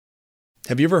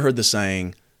Have you ever heard the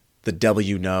saying, the devil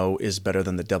you know is better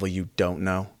than the devil you don't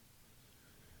know?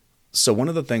 So one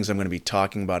of the things I'm going to be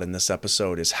talking about in this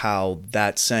episode is how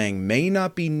that saying may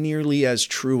not be nearly as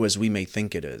true as we may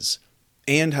think it is,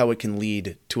 and how it can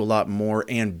lead to a lot more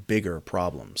and bigger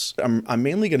problems. I'm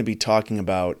mainly going to be talking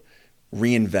about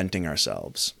reinventing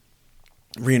ourselves,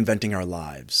 reinventing our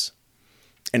lives.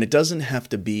 And it doesn't have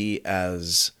to be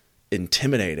as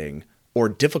intimidating or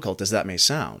difficult as that may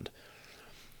sound.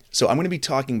 So I'm going to be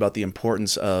talking about the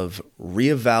importance of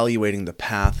reevaluating the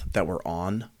path that we're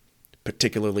on,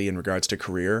 particularly in regards to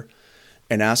career,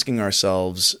 and asking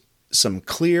ourselves some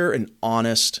clear and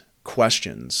honest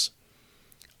questions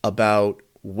about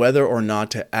whether or not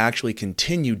to actually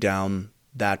continue down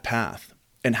that path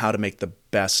and how to make the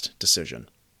best decision.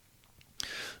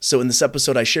 So in this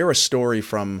episode, I share a story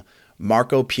from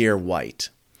Marco Pierre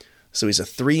White. So he's a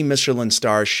 3 Michelin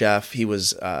star chef. He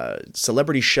was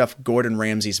celebrity chef Gordon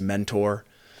Ramsay's mentor.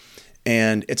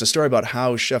 And it's a story about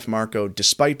how Chef Marco,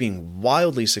 despite being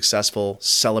wildly successful,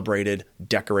 celebrated,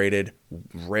 decorated,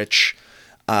 rich,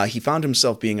 he found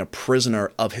himself being a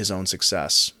prisoner of his own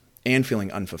success and feeling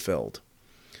unfulfilled.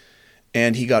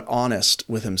 And he got honest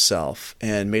with himself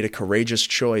and made a courageous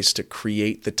choice to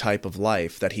create the type of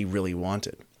life that he really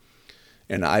wanted.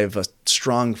 And I have a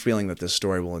strong feeling that this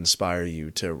story will inspire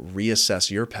you to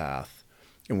reassess your path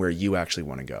and where you actually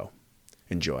want to go.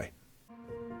 Enjoy.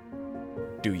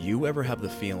 Do you ever have the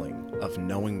feeling of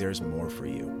knowing there's more for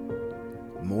you?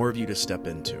 More of you to step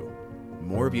into,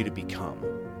 more of you to become,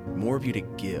 more of you to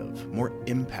give, more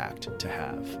impact to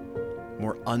have,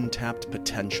 more untapped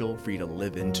potential for you to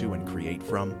live into and create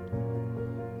from?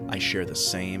 I share the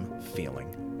same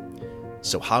feeling.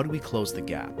 So how do we close the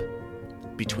gap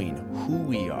between who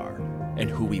we are and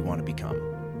who we want to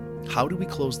become? How do we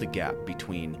close the gap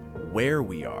between where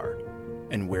we are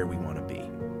and where we want to be?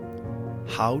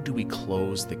 How do we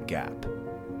close the gap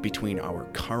between our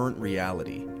current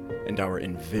reality and our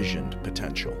envisioned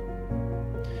potential?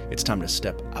 It's time to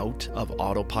step out of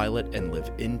autopilot and live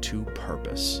into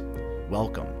purpose.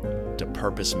 Welcome to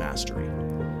Purpose Mastery,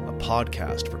 a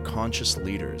podcast for conscious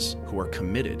leaders who are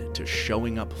committed to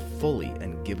showing up fully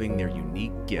and giving their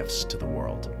unique gifts to the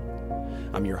world.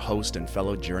 I'm your host and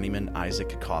fellow journeyman,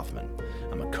 Isaac Kaufman.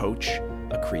 I'm a coach,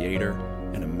 a creator,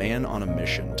 and a man on a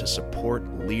mission to support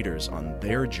leaders on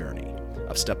their journey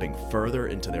of stepping further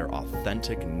into their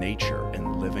authentic nature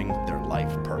and living their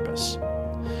life purpose.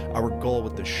 Our goal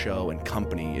with this show and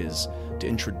company is to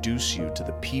introduce you to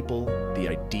the people, the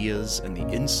ideas, and the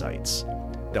insights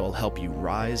that will help you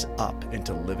rise up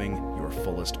into living your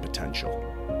fullest potential.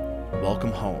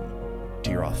 Welcome home to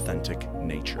your authentic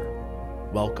nature.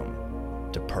 Welcome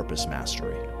to Purpose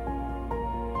Mastery.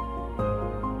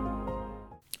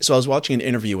 So I was watching an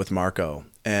interview with Marco,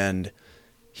 and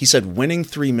he said winning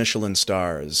 3 Michelin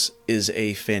stars is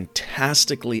a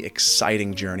fantastically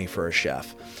exciting journey for a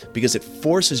chef because it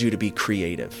forces you to be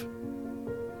creative.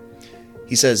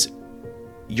 He says,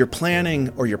 you're playing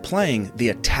the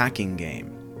attacking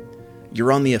game.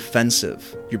 You're on the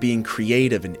offensive. You're being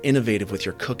creative and innovative with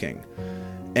your cooking.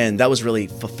 And that was really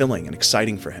fulfilling and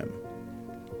exciting for him.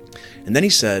 And then he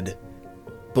said,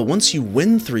 but once you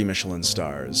win 3 Michelin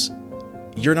stars,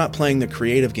 you're not playing the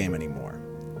creative game anymore.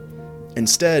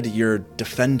 Instead, you're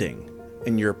defending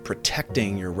and you're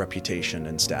protecting your reputation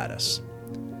and status.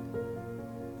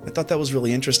 I thought that was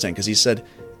really interesting because he said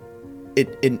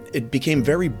it became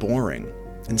very boring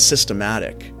and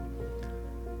systematic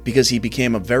because he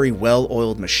became a very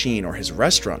well-oiled machine, or his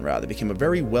restaurant rather became a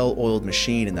very well-oiled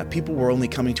machine, and that people were only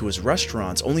coming to his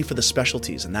restaurants only for the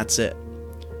specialties, and that's it.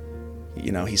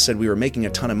 You know, he said we were making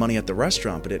a ton of money at the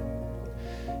restaurant, but it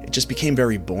just became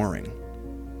very boring.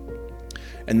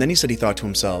 And then he said he thought to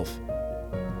himself,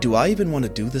 do I even want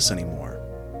to do this anymore?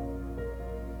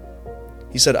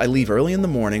 He said, I leave early in the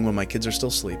morning when my kids are still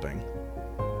sleeping.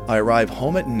 I arrive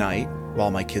home at night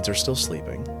while my kids are still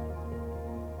sleeping.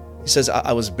 He says,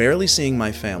 I was barely seeing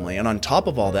my family, and on top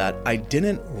of all that, I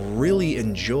didn't really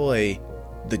enjoy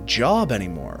the job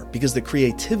anymore because the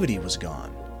creativity was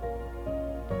gone.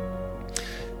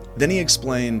 Then he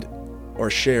explained or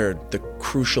shared the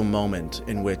crucial moment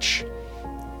in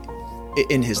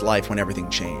his life when everything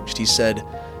changed. He said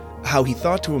how he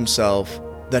thought to himself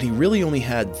that he really only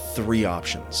had 3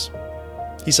 options.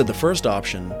 He said the first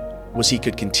option was he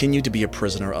could continue to be a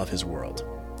prisoner of his world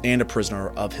and a prisoner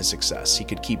of his success. He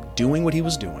could keep doing what he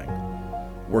was doing,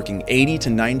 working 80 to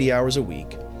 90 hours a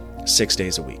week, 6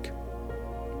 days a week.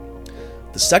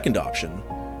 The second option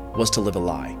was to live a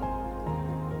lie,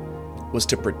 was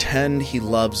to pretend he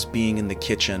loves being in the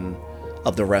kitchen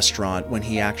of the restaurant when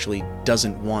he actually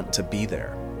doesn't want to be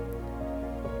there.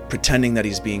 pretending that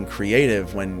he's being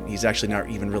creative when he's actually not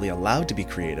even really allowed to be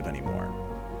creative anymore.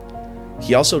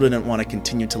 He also didn't want to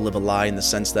continue to live a lie in the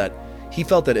sense that he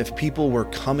felt that if people were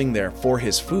coming there for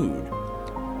his food,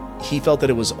 he felt that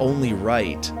it was only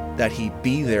right that he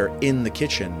be there in the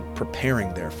kitchen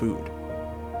preparing their food.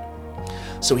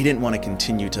 So he didn't want to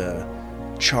continue to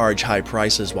charge high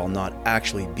prices while not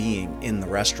actually being in the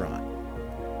restaurant,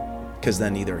 because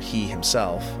then either he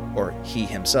himself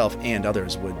and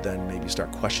others would then maybe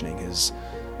start questioning his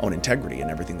own integrity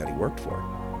and everything that he worked for.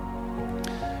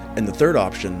 And the third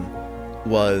option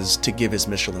was to give his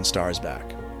Michelin stars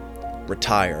back,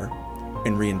 retire,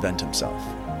 and reinvent himself.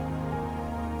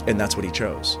 And that's what he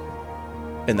chose.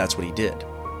 And that's what he did.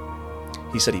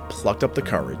 He said he plucked up the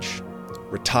courage,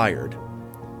 retired,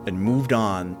 and moved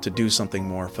on to do something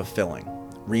more fulfilling,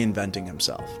 reinventing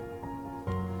himself.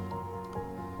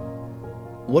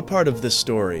 What part of this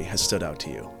story has stood out to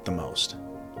you the most?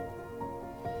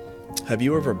 Have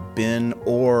you ever been,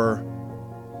 or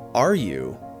are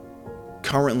you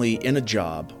currently in a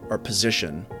job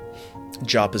position,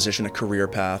 a career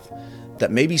path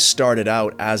that maybe started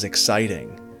out as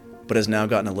exciting, but has now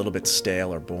gotten a little bit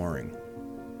stale or boring?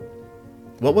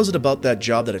 What was it about that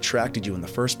job that attracted you in the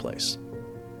first place?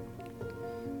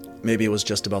 Maybe it was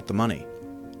just about the money.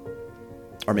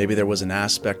 Or maybe there was an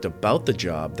aspect about the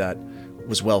job that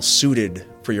was well suited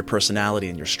for your personality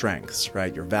and your strengths,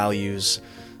 right? Your values,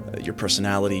 your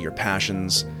personality, your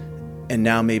passions, and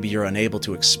now maybe you're unable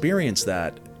to experience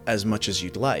that as much as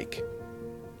you'd like.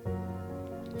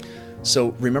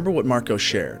 So remember what Marco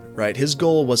shared, right? His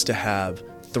goal was to have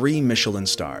 3 Michelin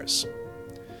stars.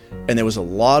 And there was a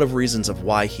lot of reasons of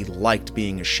why he liked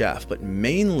being a chef, but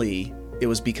mainly it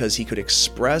was because he could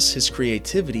express his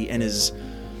creativity and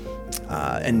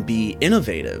be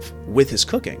innovative with his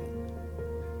cooking.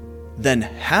 Then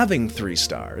having 3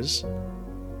 stars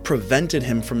prevented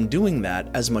him from doing that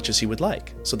as much as he would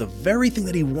like. So the very thing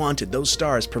that he wanted, those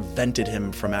stars, prevented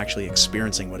him from actually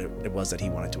experiencing what it was that he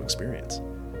wanted to experience,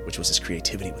 which was his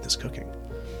creativity with his cooking.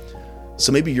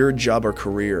 So maybe your job or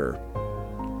career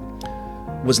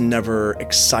was never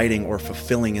exciting or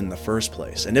fulfilling in the first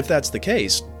place. And if that's the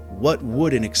case, what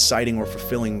would an exciting or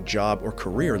fulfilling job or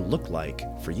career look like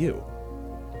for you?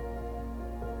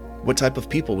 What type of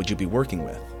people would you be working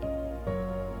with?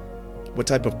 What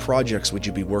type of projects would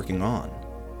you be working on?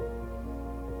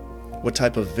 What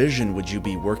type of vision would you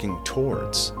be working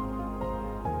towards?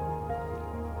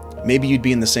 Maybe you'd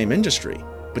be in the same industry,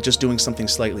 but just doing something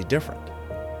slightly different.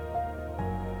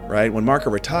 Right? When Marco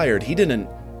retired, he didn't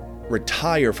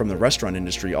retire from the restaurant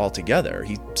industry altogether.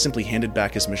 He simply handed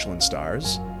back his Michelin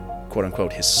stars, quote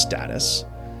unquote, his status,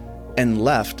 and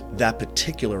left that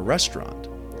particular restaurant.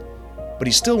 But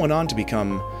he still went on to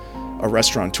become a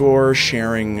restaurateur,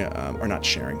 starting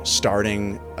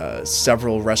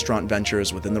several restaurant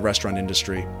ventures within the restaurant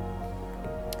industry.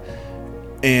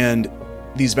 And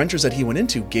these ventures that he went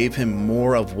into gave him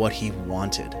more of what he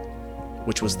wanted,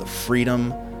 which was the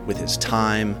freedom with his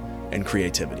time and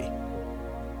creativity.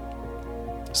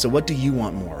 So what do you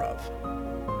want more of?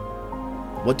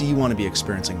 What do you want to be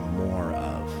experiencing more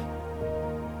of?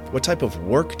 What type of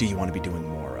work do you want to be doing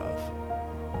more of?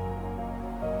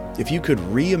 If you could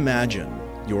reimagine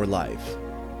your life,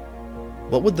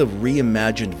 what would the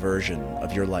reimagined version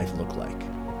of your life look like?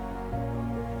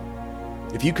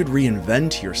 If you could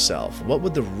reinvent yourself, what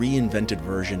would the reinvented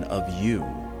version of you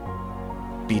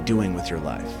be doing with your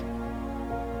life?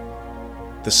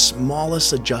 The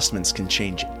smallest adjustments can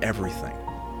change everything,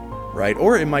 right?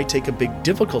 Or it might take a big,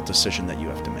 difficult decision that you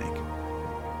have to make.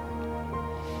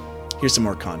 Here's some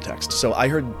more context. So I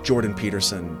heard Jordan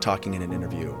Peterson talking in an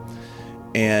interview,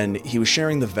 and he was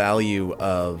sharing the value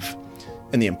of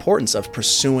and the importance of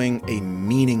pursuing a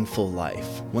meaningful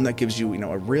life, one that gives you,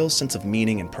 a real sense of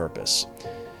meaning and purpose,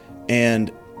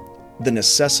 and the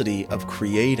necessity of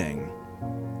creating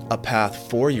a path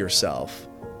for yourself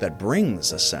that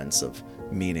brings a sense of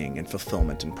meaning and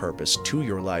fulfillment and purpose to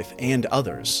your life and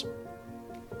others.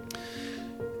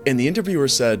 And the interviewer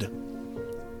said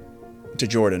to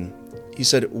Jordan, he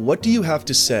said, "What do you have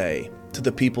to say to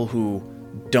the people who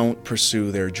don't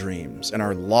pursue their dreams and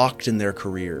are locked in their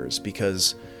careers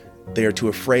because they are too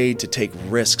afraid to take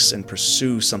risks and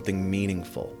pursue something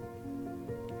meaningful?"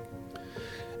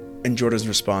 And Jordan's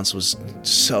response was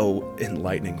so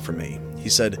enlightening for me. He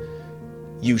said,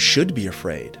 "You should be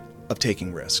afraid of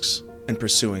taking risks and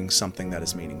pursuing something that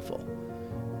is meaningful.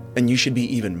 And you should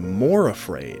be even more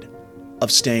afraid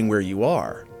of staying where you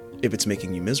are if it's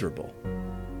making you miserable.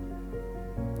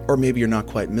 Or maybe you're not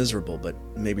quite miserable, but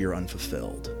maybe you're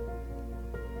unfulfilled."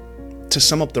 To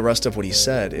sum up the rest of what he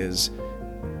said is,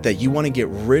 that you want to get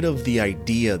rid of the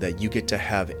idea that you get to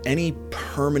have any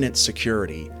permanent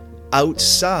security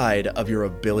outside of your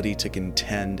ability to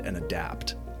contend and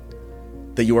adapt.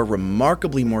 That you are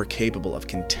remarkably more capable of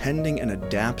contending and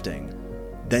adapting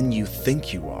than you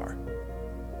think you are.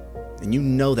 And you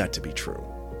know that to be true.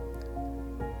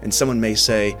 And someone may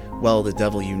say, well, the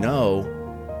devil you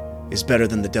know is better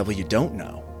than the devil you don't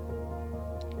know.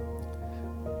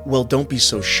 Well, don't be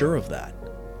so sure of that.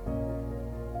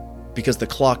 Because the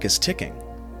clock is ticking.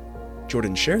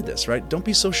 Jordan shared this, right? Don't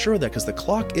be so sure of that, because the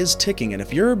clock is ticking. And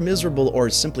if you're miserable or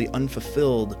simply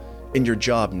unfulfilled in your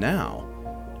job now,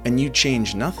 and you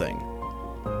change nothing,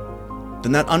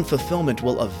 then that unfulfillment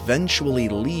will eventually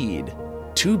lead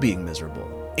to being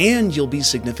miserable. And you'll be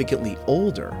significantly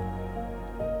older.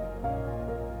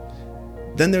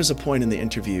 Then there's a point in the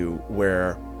interview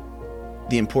where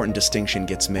the important distinction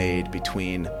gets made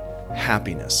between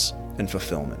happiness and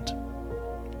fulfillment.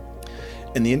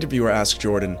 And the interviewer asked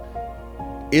Jordan,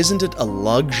 isn't it a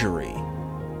luxury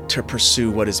to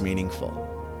pursue what is meaningful?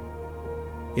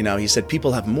 You know, he said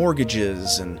people have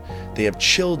mortgages and they have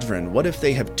children. What if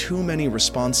they have too many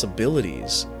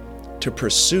responsibilities to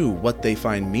pursue what they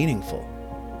find meaningful?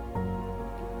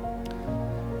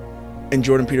 And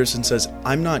Jordan Peterson says,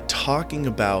 I'm not talking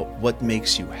about what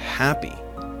makes you happy.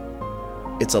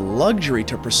 It's a luxury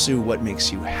to pursue what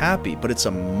makes you happy, but it's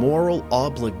a moral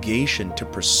obligation to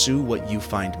pursue what you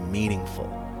find meaningful.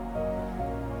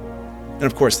 And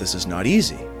of course, this is not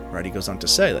easy, right? He goes on to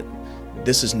say that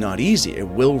this is not easy. It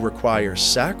will require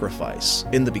sacrifice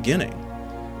in the beginning,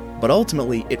 but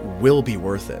ultimately it will be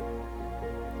worth it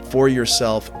for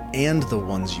yourself and the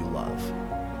ones you love.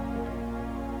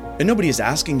 And nobody is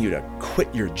asking you to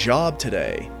quit your job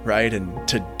today, right? And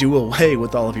to do away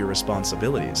with all of your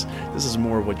responsibilities. This is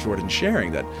more what Jordan's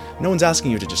sharing, that no one's asking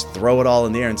you to just throw it all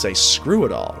in the air and say, screw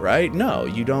it all, right? No,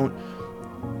 you don't.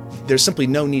 There's simply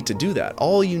no need to do that.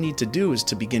 All you need to do is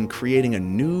to begin creating a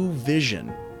new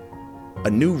vision, a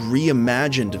new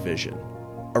reimagined vision,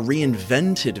 a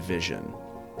reinvented vision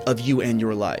of you and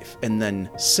your life, and then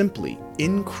simply,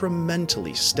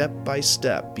 incrementally, step by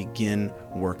step, begin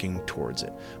working towards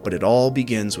it. But it all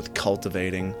begins with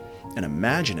cultivating and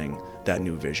imagining that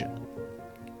new vision.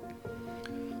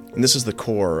 And this is the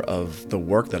core of the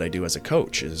work that I do as a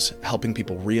coach, is helping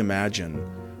people reimagine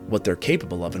what they're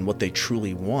capable of and what they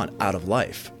truly want out of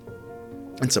life,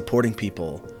 and supporting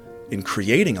people in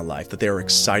creating a life that they are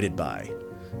excited by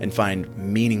and find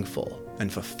meaningful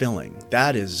and fulfilling.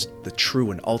 That is the true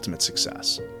and ultimate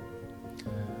success.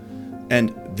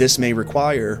 And this may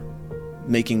require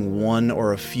making one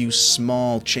or a few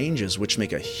small changes which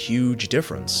make a huge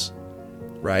difference,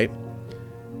 right?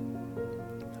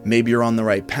 Maybe you're on the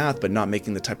right path, but not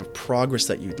making the type of progress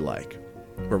that you'd like,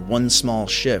 where one small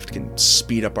shift can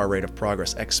speed up our rate of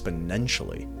progress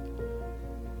exponentially.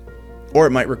 Or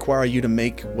it might require you to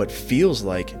make what feels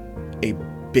like a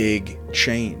big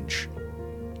change.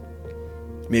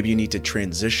 Maybe you need to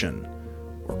transition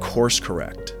or course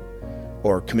correct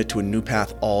or commit to a new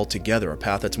path altogether, a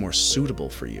path that's more suitable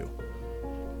for you.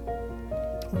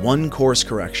 One course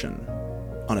correction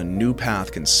on a new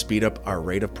path can speed up our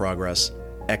rate of progress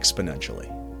exponentially.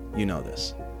 You know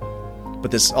this.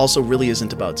 But this also really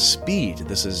isn't about speed.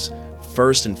 This is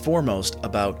first and foremost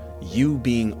about you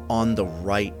being on the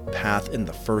right path in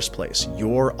the first place,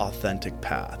 your authentic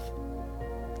path.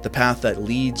 The path that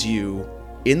leads you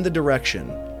in the direction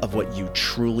of what you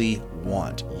truly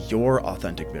want, your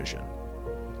authentic vision.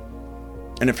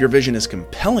 And if your vision is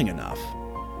compelling enough,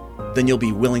 then you'll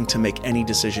be willing to make any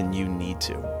decision you need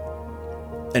to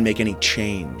and make any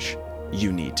change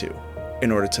you need to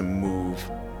in order to move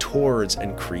towards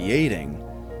and creating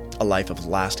a life of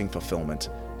lasting fulfillment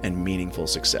and meaningful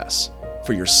success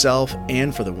for yourself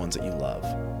and for the ones that you love.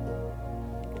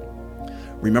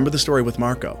 Remember the story with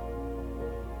Marco.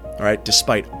 All right,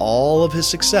 despite all of his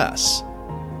success,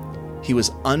 he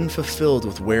was unfulfilled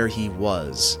with where he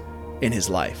was in his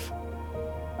life.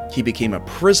 He became a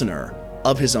prisoner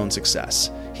of his own success.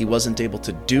 He wasn't able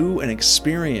to do and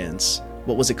experience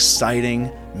what was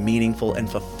exciting, meaningful, and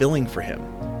fulfilling for him.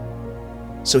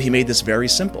 So he made this very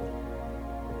simple.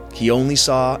 He only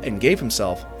saw and gave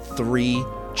himself 3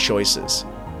 choices.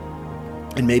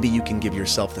 And maybe you can give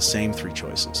yourself the same 3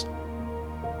 choices.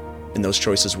 And those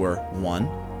choices were: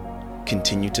 1,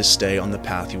 continue to stay on the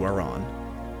path you are on,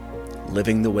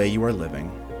 living the way you are living,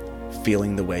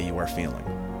 feeling the way you are feeling.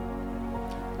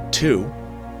 2,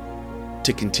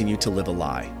 to continue to live a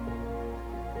lie.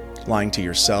 Lying to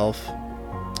yourself,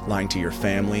 lying to your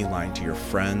family, lying to your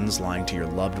friends, lying to your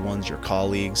loved ones, your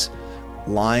colleagues,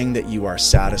 lying that you are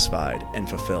satisfied and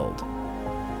fulfilled.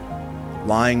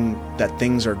 lying that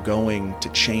things are going to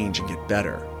change and get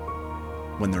better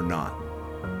when they're not,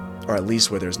 or at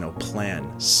least where there's no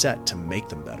plan set to make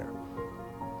them better.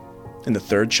 And the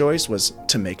third choice was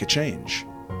to make a change,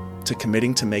 to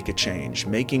committing to make a change,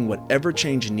 making whatever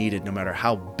change needed, no matter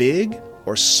how big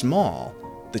or small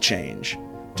the change,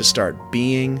 to start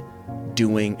being,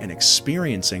 doing, and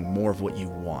experiencing more of what you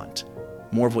want,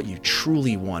 more of what you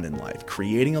truly want in life,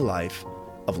 creating a life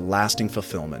of lasting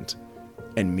fulfillment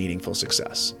and meaningful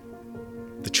success.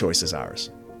 The choice is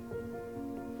ours.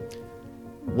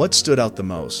 What stood out the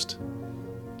most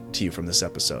to you from this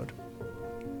episode?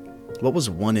 What was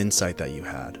one insight that you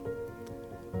had?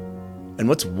 And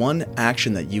what's one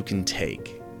action that you can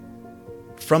take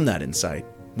from that insight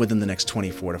within the next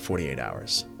 24 to 48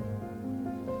 hours?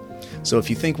 So if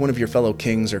you think one of your fellow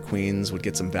kings or queens would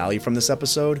get some value from this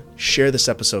episode, share this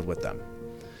episode with them.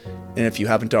 And if you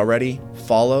haven't already,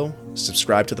 follow,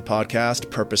 subscribe to the podcast,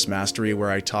 Purpose Mastery,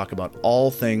 where I talk about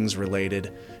all things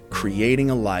related, creating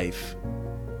a life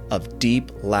of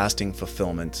deep, lasting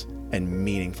fulfillment and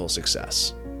meaningful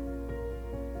success.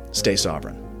 Stay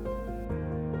sovereign.